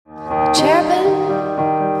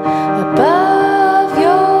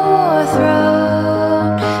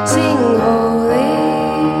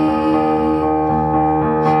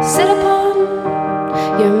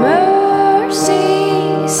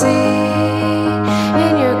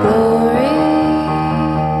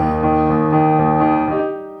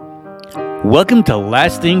Welcome to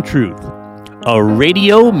Lasting Truth, a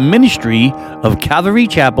radio ministry of Calvary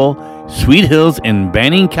Chapel, Sweet Hills in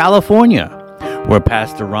Banning, California, where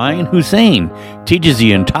Pastor Ryan Hussein teaches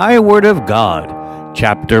the entire Word of God,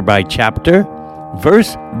 chapter by chapter,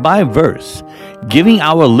 verse by verse, giving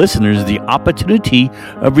our listeners the opportunity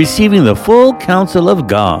of receiving the full counsel of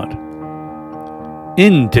God.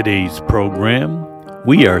 In today's program,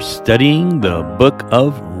 we are studying the book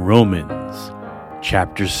of Romans,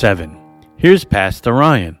 chapter 7. Here's Pastor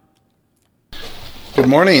Ryan. Good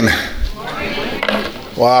morning.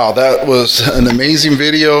 Wow, that was an amazing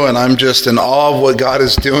video, and I'm just in awe of what God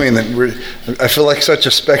is doing. And I feel like such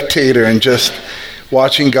a spectator and just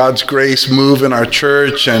watching God's grace move in our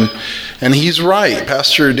church. And he's right.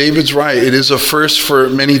 Pastor David's right. It is a first for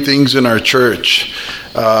many things in our church.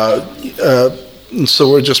 And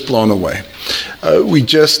so we're just blown away. We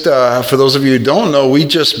just, for those of you who don't know, we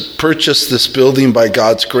just purchased this building by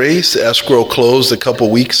God's grace. Escrow closed a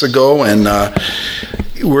couple weeks ago, and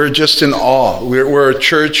we're just in awe. We're a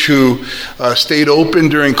church who stayed open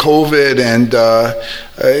during COVID, and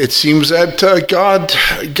it seems that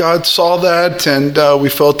God saw that, and we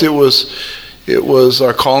felt it was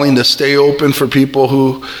our calling to stay open for people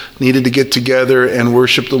who needed to get together and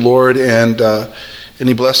worship the Lord, and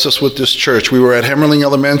he blessed us with this church. We were at Hemmerling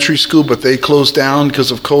Elementary School, but they closed down because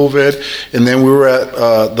of COVID. And then we were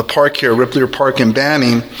at the park here, Ripley Park in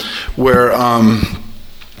Banning, where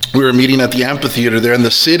we were meeting at the amphitheater there. And the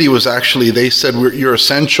city was actually, they said, you're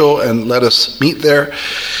essential and let us meet there.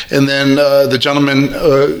 And then the gentleman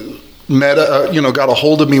got a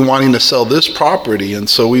hold of me wanting to sell this property, and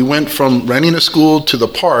so we went from renting a school to the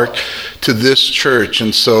park to this church,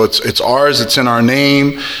 and so it's ours. It's in our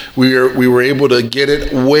name. We were able to get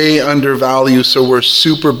it way under value, so we're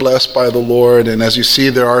super blessed by the Lord. And as you see,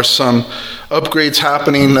 there are some upgrades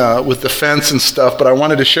happening with the fence and stuff. But I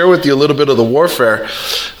wanted to share with you a little bit of the warfare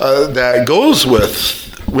that goes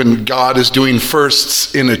with when God is doing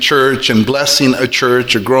firsts in a church and blessing a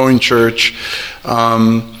church, a growing church.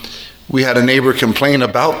 We had a neighbor complain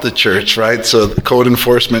about the church, right? So the code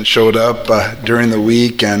enforcement showed up during the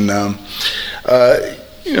week, and the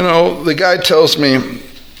guy tells me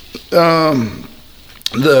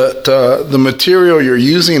that the material you're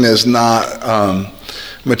using is not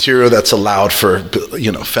material that's allowed for,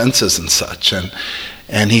 fences and such.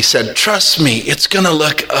 And he said, "Trust me, it's going to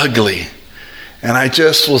look ugly." And I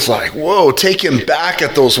just was like, whoa, taken back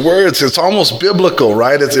at those words. It's almost biblical,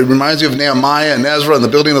 right? It reminds you of Nehemiah and Ezra and the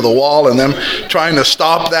building of the wall and them trying to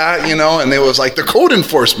stop that, and it was like the code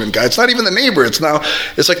enforcement guy. It's not even the neighbor. It's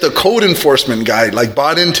like the code enforcement guy, like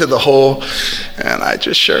bought into the whole. And I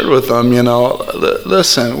just shared with them,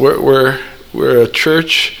 listen, we're a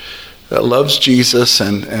church that loves Jesus,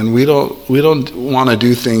 and we don't want to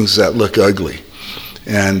do things that look ugly.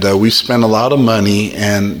 And we spent a lot of money,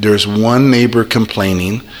 and there's one neighbor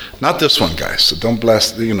complaining. Not this one, guys. So don't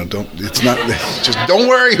bless. It's not. Just don't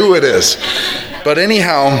worry who it is. But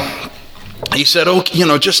anyhow, he said, "Oh,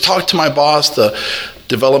 just talk to my boss, the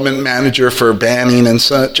development manager for Banning and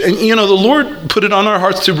such." And the Lord put it on our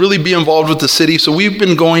hearts to really be involved with the city. So we've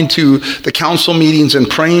been going to the council meetings and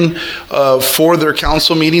praying for their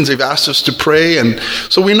council meetings. They've asked us to pray, and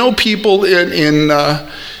so we know people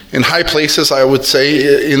in high places, I would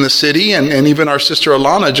say, in the city. And even our sister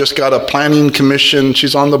Alana just got a planning commission.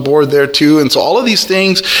 She's on the board there too. And so all of these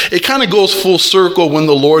things, it kind of goes full circle when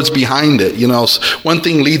the Lord's behind it. One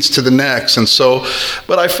thing leads to the next. And so,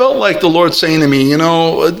 but I felt like the Lord saying to me,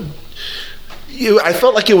 I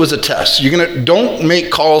felt like it was a test. Don't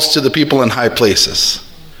make calls to the people in high places.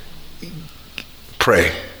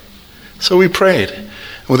 Pray. So we prayed.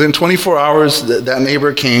 Within 24 hours, that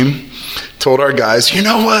neighbor came, told our guys, "You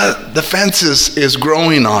know what? The fence is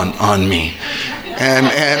growing on me." And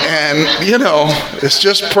it's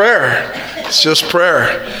just prayer. It's just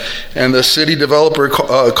prayer. And the city developer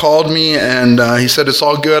called me, and he said, "It's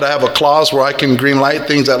all good. I have a clause where I can green light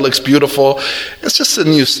things. That looks beautiful." It's just a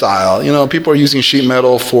new style. People are using sheet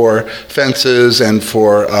metal for fences and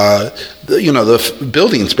for the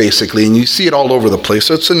buildings, basically. And you see it all over the place.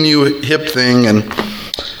 So it's a new hip thing, and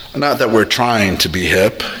not that we're trying to be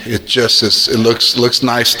hip. It just is. It looks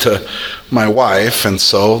nice to my wife, and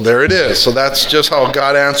so there it is. So that's just how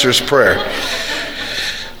God answers prayer.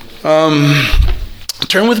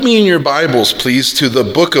 Turn with me in your Bibles, please, to the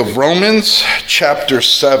book of Romans, chapter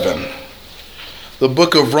 7. The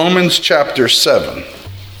book of Romans, chapter 7.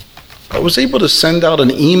 I was able to send out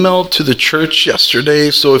an email to the church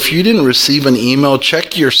yesterday, so if you didn't receive an email,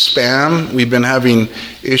 check your spam. We've been having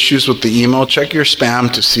issues with the email. Check your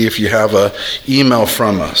spam to see if you have an email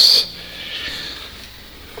from us.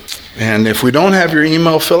 And if we don't have your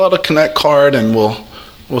email, fill out a Connect card and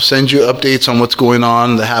we'll send you updates on what's going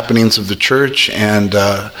on, the happenings of the church, and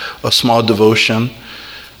a small devotion.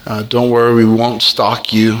 Don't worry, we won't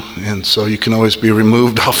stalk you, and so you can always be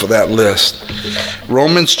removed off of that list.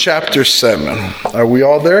 Romans chapter 7. Are we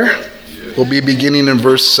all there? We'll be beginning in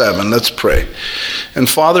verse 7. Let's pray. And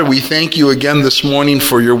Father, we thank you again this morning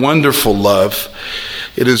for your wonderful love.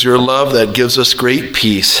 It is your love that gives us great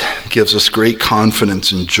peace, gives us great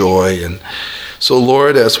confidence and joy. And so,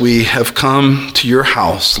 Lord, as we have come to your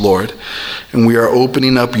house, Lord, and we are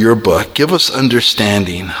opening up your book, give us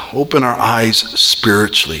understanding. Open our eyes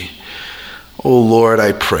spiritually. Oh, Lord,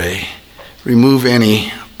 I pray, remove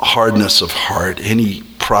any hardness of heart, any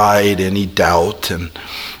pride, any doubt, and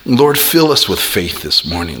Lord, fill us with faith this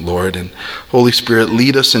morning, Lord, and Holy Spirit,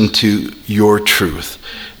 lead us into your truth.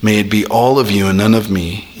 May it be all of you and none of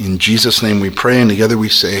me. In Jesus' name we pray, and together we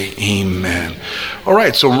say amen. All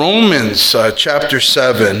right, so Romans chapter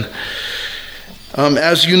 7.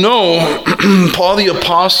 As you know, Paul the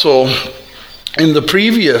Apostle, in the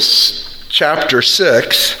previous chapter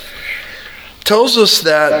 6, tells us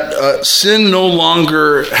that sin no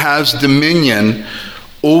longer has dominion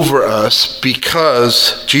over us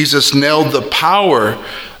because Jesus nailed the power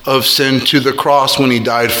of sin to the cross when he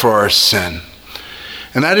died for our sin.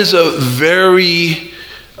 And that is a very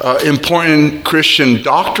important Christian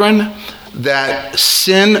doctrine, that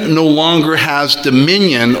sin no longer has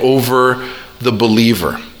dominion over the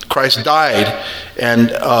believer. Christ died and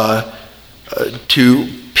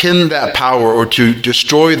to pin that power or to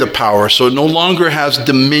destroy the power, so it no longer has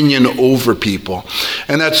dominion over people.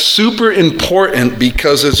 And that's super important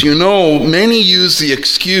because, as you know, many use the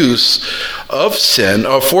excuse of sin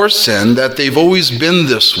or for sin that they've always been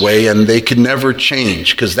this way and they could never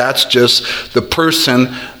change because that's just the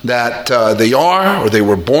person that they are, or they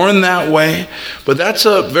were born that way. But that's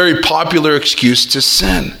a very popular excuse to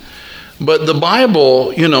sin. But the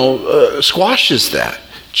Bible, squashes that.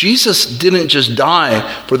 Jesus didn't just die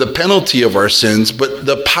for the penalty of our sins, but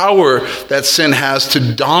the power that sin has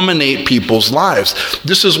to dominate people's lives.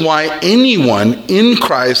 This is why anyone in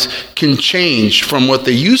Christ can change from what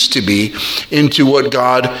they used to be into what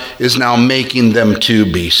God is now making them to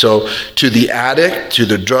be. So to the addict, to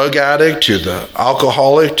the drug addict, to the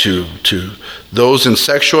alcoholic, to those in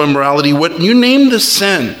sexual immorality, what you name the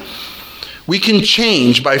sin, we can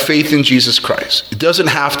change by faith in Jesus Christ. It doesn't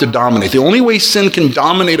have to dominate. The only way sin can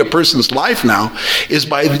dominate a person's life now is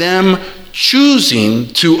by them choosing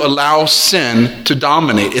to allow sin to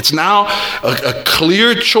dominate. It's now a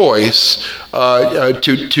clear choice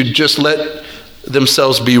to just let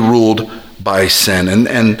themselves be ruled by sin.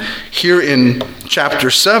 And here in chapter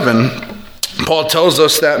 7, Paul tells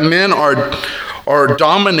us that men are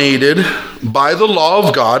dominated by the law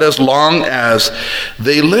of God as long as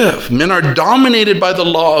they live. Men are dominated by the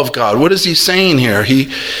law of God. What is he saying here?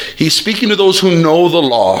 He's speaking to those who know the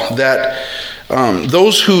law, that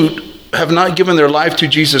those who have not given their life to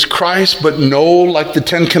Jesus Christ but know, like the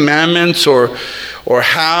Ten Commandments, or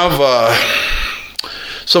have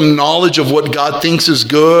some knowledge of what God thinks is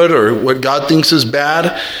good or what God thinks is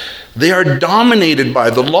bad, they are dominated by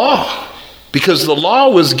the law. Because the law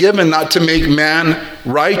was given not to make man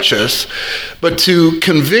righteous, but to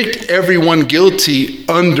convict everyone guilty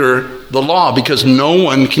under the law, because no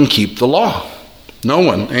one can keep the law. No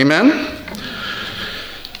one. Amen?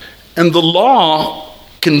 And the law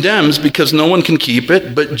condemns because no one can keep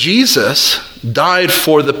it, but Jesus died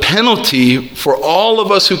for the penalty for all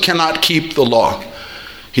of us who cannot keep the law.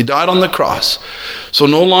 He died on the cross. So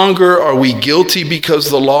no longer are we guilty because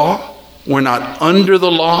of the law. We're not under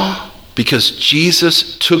the law, because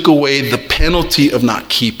Jesus took away the penalty of not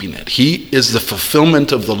keeping it. He is the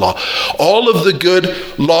fulfillment of the law. All of the good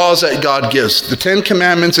laws that God gives, the Ten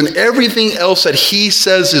Commandments and everything else that he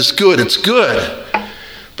says is good, it's good.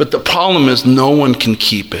 But the problem is no one can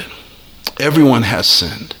keep it. Everyone has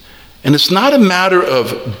sinned. And it's not a matter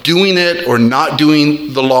of doing it or not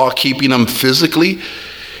doing the law, keeping them physically.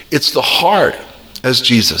 It's the heart, as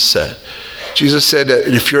Jesus said. Jesus said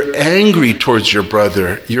that if you're angry towards your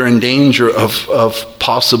brother, you're in danger of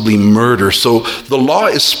possibly murder. So the law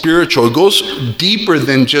is spiritual. It goes deeper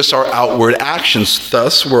than just our outward actions.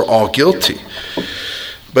 Thus, we're all guilty.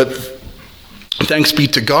 But thanks be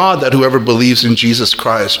to God that whoever believes in Jesus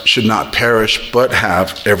Christ should not perish but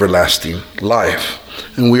have everlasting life.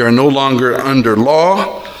 And we are no longer under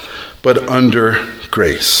law, but under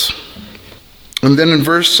grace. And then in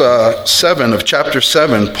verse 7 of chapter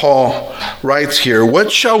 7, Paul writes here,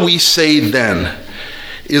 "What shall we say then?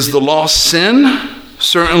 Is the law sin?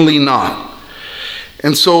 Certainly not."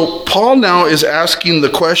 And so Paul now is asking the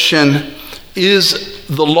question, is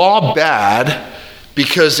the law bad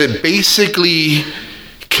because it basically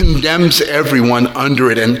condemns everyone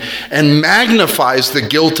under it and magnifies the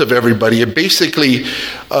guilt of everybody. It basically,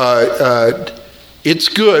 it's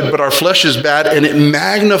good, but our flesh is bad, and it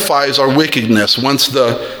magnifies our wickedness once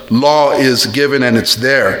the law is given and it's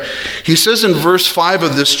there. He says in verse 5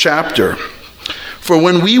 of this chapter, "For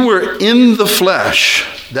when we were in the flesh,"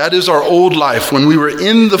 that is our old life, "when we were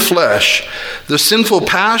in the flesh, the sinful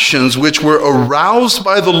passions which were aroused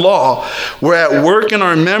by the law were at work in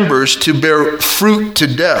our members to bear fruit to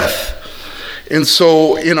death." And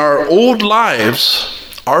so in our old lives,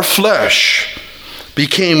 our flesh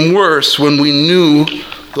became worse when we knew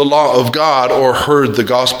the law of God or heard the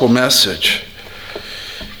gospel message.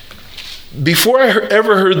 Before I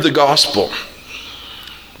ever heard the gospel,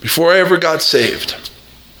 before I ever got saved,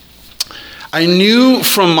 I knew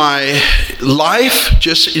from my life,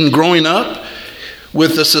 just in growing up,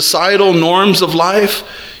 with the societal norms of life,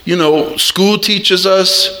 school teaches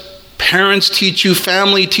us, parents teach you,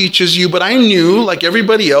 family teaches you, but I knew, like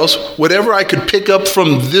everybody else, whatever I could pick up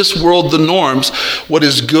from this world, the norms, what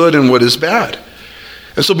is good and what is bad.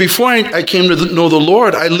 And so before I came to know the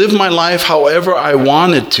Lord, I lived my life however I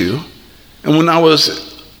wanted to. And when I was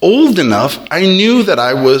old enough, I knew that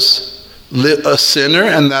I was a sinner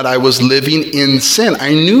and that I was living in sin.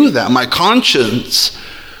 I knew that. My conscience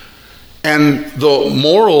and the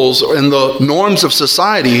morals and the norms of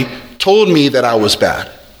society told me that I was bad.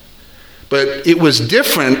 But it was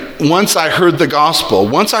different once I heard the gospel.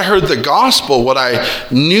 Once I heard the gospel, what I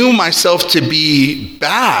knew myself to be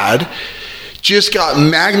bad just got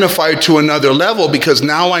magnified to another level, because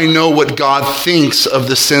now I know what God thinks of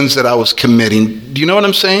the sins that I was committing. Do you know what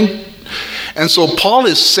I'm saying? And so Paul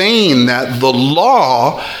is saying that the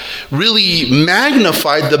law really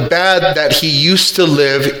magnified the bad that he used to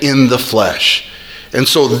live in the flesh. And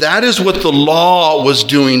so that is what the law was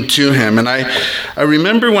doing to him. And I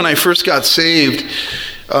remember when I first got saved,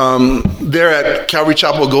 there at Calvary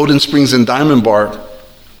Chapel, Golden Springs and Diamond Bar,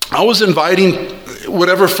 I was inviting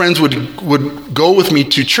whatever friends would go with me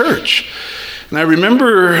to church. And I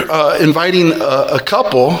remember inviting a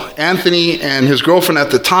couple, Anthony and his girlfriend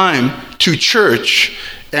at the time, to church,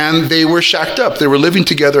 and they were shacked up. They were living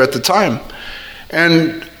together at the time.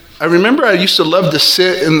 And I remember I used to love to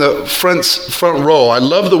sit in the front row. I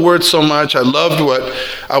loved the word so much. I loved what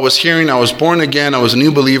I was hearing. I was born again. I was a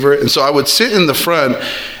new believer. And so I would sit in the front,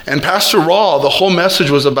 and Pastor Rawl, the whole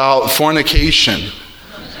message was about fornication.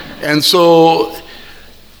 And so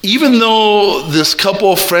even though this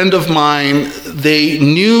couple friend of mine, they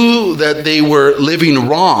knew that they were living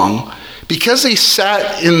wrong, because they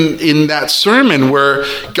sat in that sermon where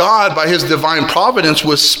God, by his divine providence,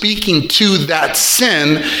 was speaking to that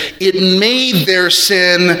sin, it made their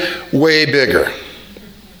sin way bigger.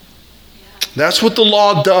 That's what the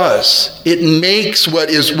law does. It makes what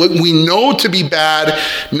we know to be bad,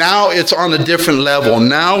 now it's on a different level.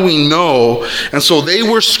 Now we know. And so they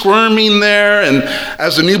were squirming there, and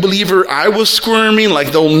as a new believer, I was squirming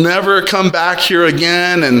like they'll never come back here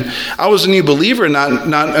again. And I was a new believer,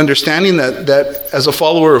 not understanding that as a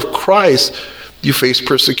follower of Christ, you face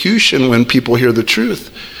persecution when people hear the truth.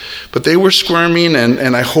 But they were squirming,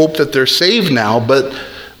 and I hope that they're saved now.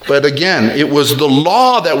 But again, it was the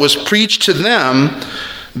law that was preached to them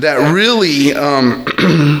that really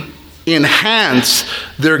enhanced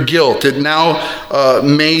their guilt. It now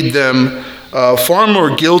made them far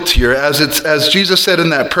more guiltier. As Jesus said in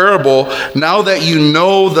that parable, now that you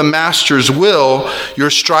know the master's will, your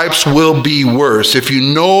stripes will be worse. If you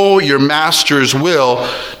know your master's will,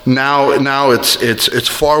 now it's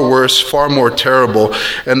far worse, far more terrible.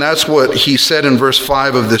 And that's what he said in verse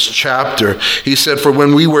 5 of this chapter. He said, "For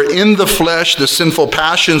when we were in the flesh, the sinful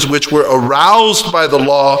passions which were aroused by the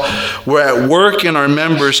law were at work in our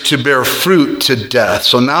members to bear fruit to death."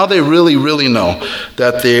 So now they really, really know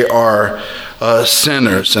that they are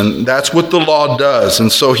sinners, and that's what the law does.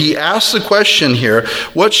 And so he asks the question here,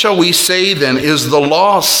 what shall we say then? Is the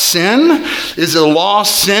law sin? Is the law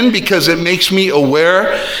sin because it makes me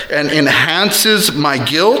aware and enhances my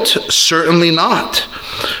guilt? Certainly not.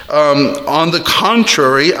 On the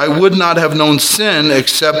contrary, I would not have known sin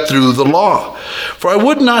except through the law. For I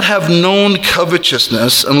would not have known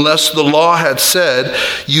covetousness unless the law had said,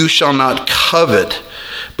 "You shall not covet."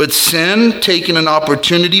 But sin, taking an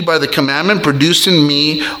opportunity by the commandment, produced in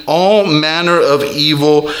me all manner of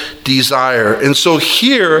evil desire. And so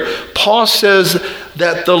here, Paul says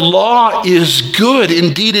that the law is good.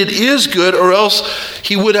 Indeed, it is good, or else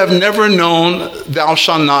he would have never known, "Thou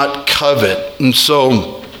shalt not covet." And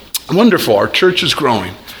so, wonderful. Our church is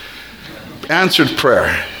growing. Answered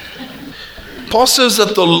prayer. Paul says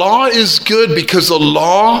that the law is good because the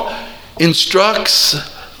law instructs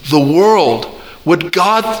the world what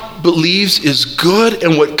God believes is good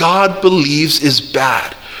and what God believes is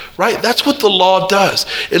bad. Right? That's what the law does.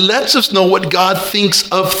 It lets us know what God thinks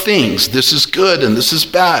of things. This is good and this is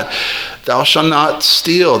bad. Thou shalt not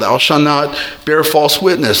steal. Thou shalt not bear false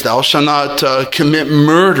witness. Thou shalt not commit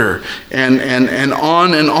murder. And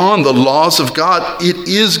on and on. The laws of God, it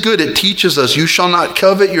is good. It teaches us, you shall not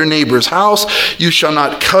covet your neighbor's house. You shall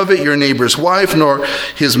not covet your neighbor's wife, nor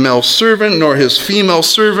his male servant, nor his female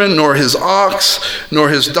servant, nor his ox, nor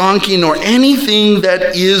his donkey, nor anything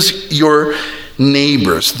that is your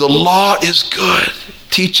neighbors. The law is good. It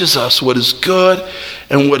teaches us what is good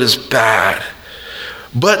and what is bad.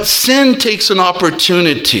 But sin takes an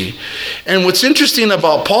opportunity. And what's interesting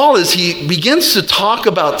about Paul is he begins to talk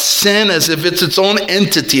about sin as if it's its own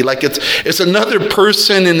entity, like it's another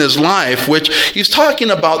person in his life, which he's talking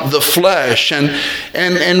about the flesh.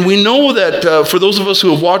 And we know that for those of us who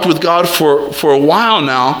have walked with God for a while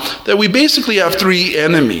now, that we basically have three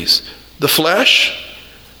enemies: the flesh,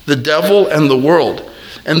 the devil, and the world.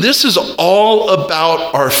 And this is all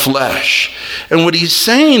about our flesh. And what he's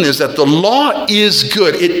saying is that the law is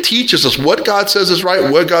good. It teaches us what God says is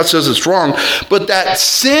right, what God says is wrong, but that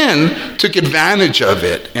sin took advantage of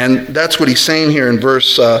it. And that's what he's saying here in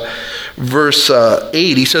verse 8.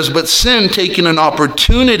 He says, but sin, taking an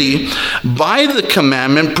opportunity by the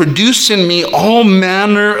commandment, produced in me all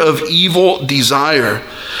manner of evil desire.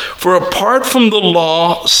 For apart from the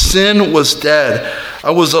law, sin was dead. I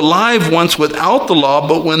was alive once without the law,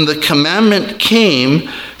 but when the commandment came,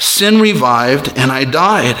 sin revived and I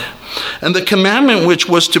died. And the commandment which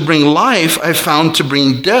was to bring life, I found to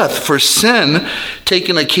bring death. For sin,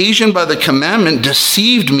 taken occasion by the commandment,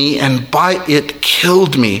 deceived me, and by it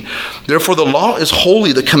killed me. Therefore the law is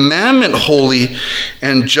holy, the commandment holy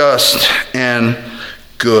and just and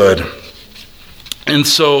good. And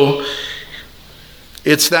so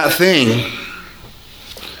it's that thing.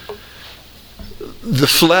 The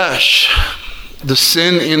flesh, the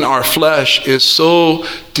sin in our flesh is so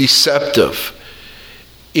deceptive.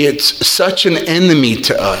 It's such an enemy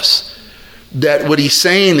to us that what he's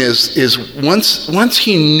saying is once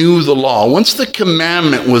he knew the law, once the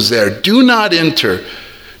commandment was there, do not enter,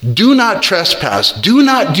 do not trespass, do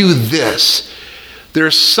not do this.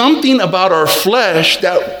 There's something about our flesh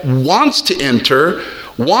that wants to enter,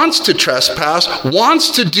 wants to trespass,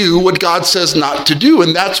 wants to do what God says not to do.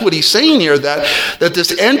 And that's what he's saying here, that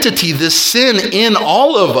this entity, this sin in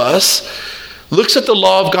all of us, looks at the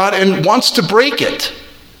law of God and wants to break it.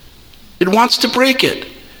 It wants to break it.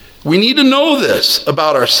 We need to know this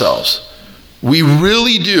about ourselves. We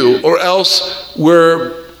really do, or else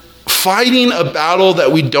we're fighting a battle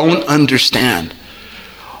that we don't understand.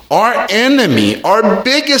 Our enemy, our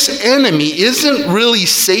biggest enemy, isn't really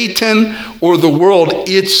Satan or the world.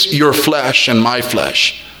 It's your flesh and my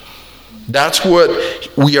flesh. That's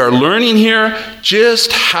what we are learning here,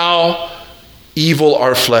 just how evil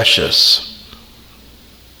our flesh is.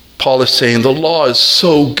 Paul is saying the law is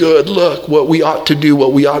so good. Look, what we ought to do,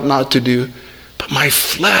 what we ought not to do. But my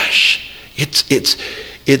flesh, it's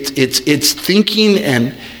thinking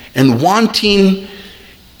and wanting,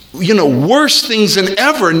 worse things than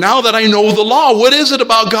ever now that I know the law. What is it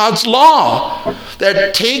about God's law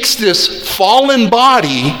that takes this fallen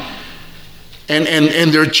body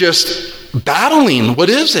and they're just battling?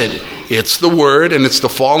 What is it? It's the word, and it's the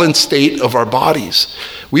fallen state of our bodies.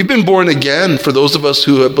 We've been born again for those of us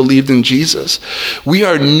who have believed in Jesus. We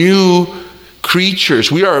are new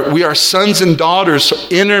creatures. We are sons and daughters,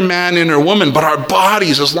 inner man, inner woman. But our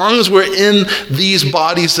bodies, as long as we're in these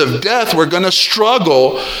bodies of death, we're going to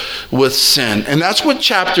struggle with sin. And that's what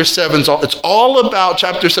chapter 7 is all. It's all about,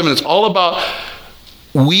 chapter 7, it's all about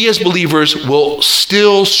we as believers will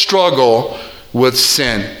still struggle with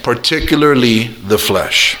sin, particularly the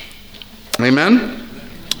flesh. Amen?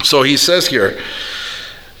 So he says here,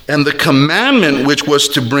 and the commandment which was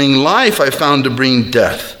to bring life, I found to bring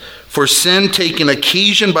death. For sin, taking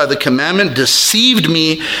occasion by the commandment, deceived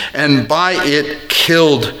me, and by it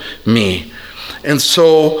killed me. And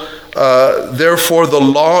so, therefore, the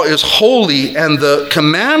law is holy, and the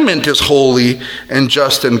commandment is holy and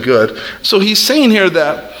just and good. So he's saying here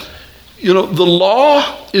that, the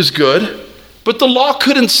law is good, but the law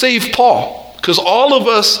couldn't save Paul, because all of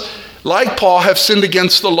us, like Paul, have sinned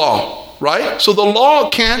against the law, right? So the law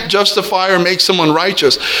can't justify or make someone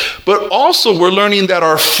righteous. But also we're learning that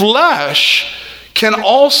our flesh can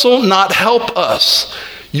also not help us.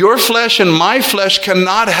 Your flesh and my flesh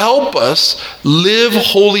cannot help us live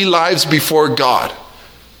holy lives before God.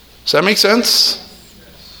 Does that make sense?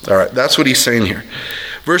 All right, that's what he's saying here.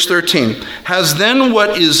 Verse 13, has then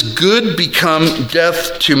what is good become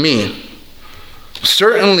death to me?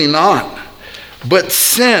 Certainly not. But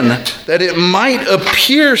sin, that it might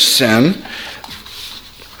appear sin,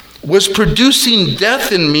 was producing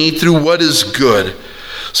death in me through what is good,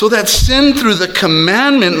 so that sin through the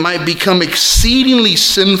commandment might become exceedingly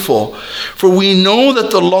sinful. For we know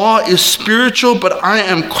that the law is spiritual, but I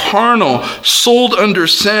am carnal, sold under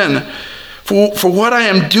sin. For what I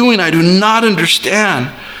am doing, I do not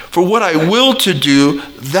understand. For what I will to do,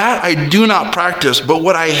 that I do not practice, but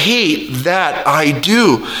what I hate, that I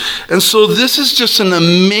do. And so this is just an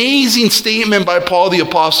amazing statement by Paul the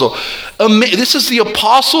Apostle. This is the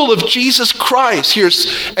apostle of Jesus Christ here,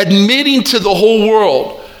 admitting to the whole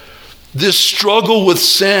world this struggle with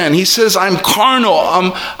sin. He says, I'm carnal.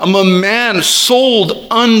 I'm a man sold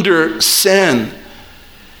under sin.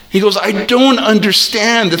 He goes, I don't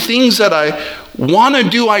understand. The things that I want to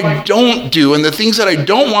do, I don't do. And the things that I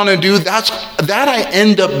don't want to do, that I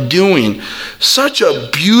end up doing. Such a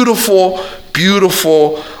beautiful,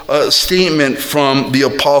 beautiful statement from the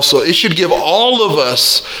apostle. It should give all of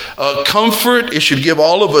us comfort. It should give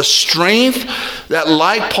all of us strength that,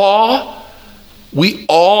 like Paul, we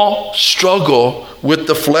all struggle with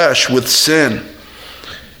the flesh, with sin.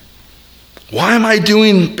 Why am I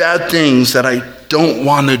doing bad things that I don't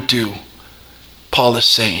want to do? Paul is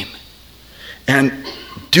saying. And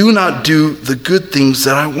do not do the good things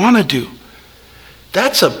that I want to do.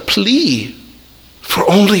 That's a plea for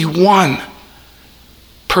only one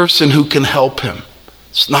person who can help him.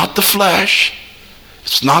 It's not the flesh.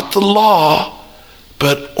 It's not the law.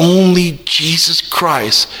 But only Jesus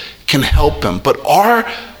Christ can help him. But our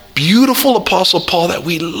beautiful apostle Paul that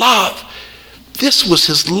we love, this was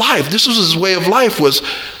his life. This was his way of life, was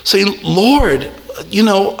saying, Lord,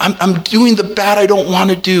 I'm doing the bad I don't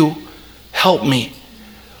want to do. Help me.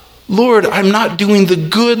 Lord, I'm not doing the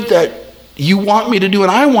good that you want me to do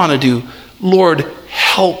and I want to do. Lord,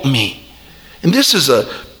 help me. And this is a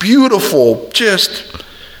beautiful, just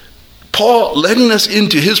Paul letting us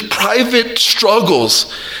into his private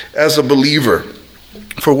struggles as a believer.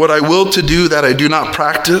 For what I will to do, that I do not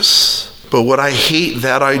practice, but what I hate,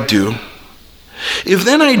 that I do. If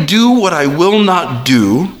then I do what I will not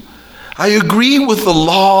do, I agree with the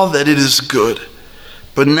law that it is good.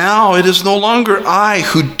 But now it is no longer I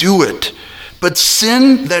who do it, but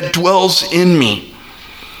sin that dwells in me.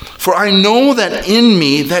 For I know that in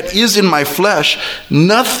me, that is in my flesh,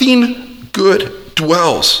 nothing good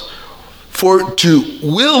dwells. For to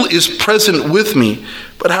will is present with me,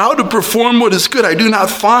 but how to perform what is good I do not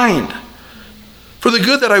find. For the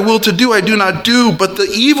good that I will to do I do not do, but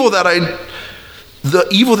the evil that I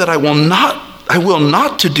will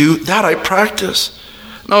not to do, that I practice.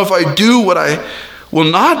 Now if I do what I will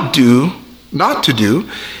not to do,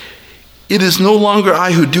 it is no longer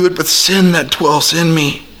I who do it, but sin that dwells in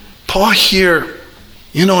me. Paul here,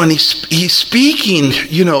 and he's speaking,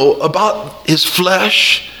 about his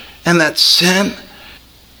flesh and that sin.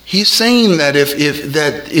 He's saying that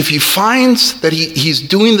if he finds that he's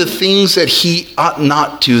doing the things that he ought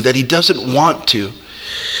not to, that he doesn't want to,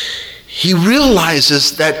 he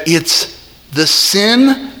realizes that it's the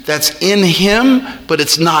sin that's in him, but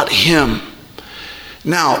it's not him.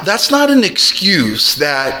 Now, that's not an excuse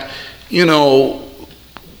that,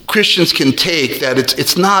 Christians can take, that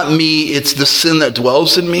it's not me, it's the sin that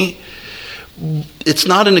dwells in me. It's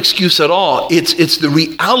not an excuse at all. It's the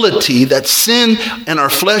reality that sin and our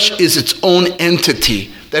flesh is its own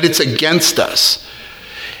entity, that it's against us.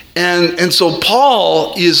 And so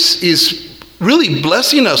Paul is really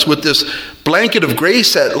blessing us with this blanket of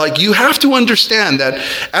grace that, you have to understand that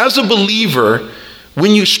as a believer,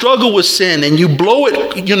 when you struggle with sin and you blow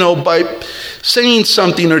it, by saying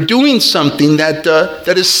something or doing something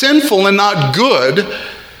that is sinful and not good,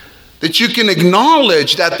 that you can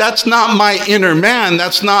acknowledge that that's not my inner man,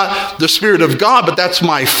 that's not the Spirit of God, but that's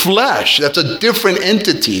my flesh. That's a different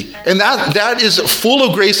entity. And that is full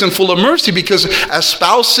of grace and full of mercy, because as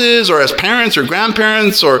spouses or as parents or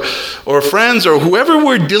grandparents or friends or whoever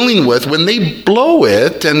we're dealing with, when they blow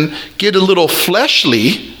it and get a little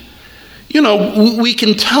fleshly, we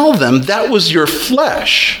can tell them that was your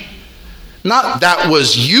flesh. Not that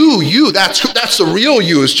was you. That's the real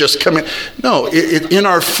you is just coming. No, in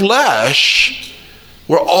our flesh,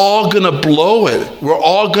 we're all going to blow it. We're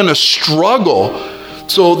all going to struggle.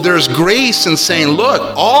 So there's grace in saying, look,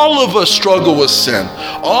 all of us struggle with sin.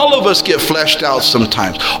 All of us get fleshed out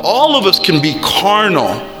sometimes. All of us can be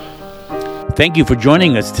carnal. Thank you for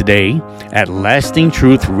joining us today at Lasting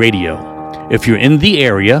Truth Radio. If you're in the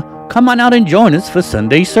area, come on out and join us for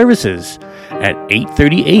Sunday services at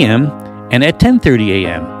 8:30 a.m. and at 10:30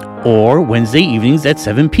 a.m. or Wednesday evenings at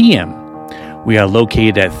 7 p.m. We are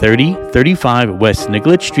located at 3035 West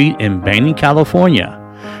Nicollet Street in Banning, California.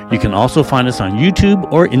 You can also find us on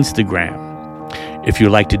YouTube or Instagram. If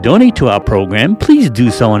you'd like to donate to our program, please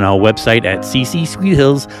do so on our website at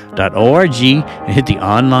ccsweethills.org and hit the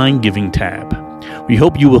online giving tab. We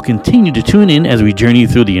hope you will continue to tune in as we journey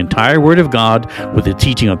through the entire Word of God with the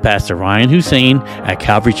teaching of Pastor Ryan Hussein at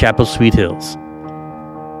Calvary Chapel, Sweet Hills.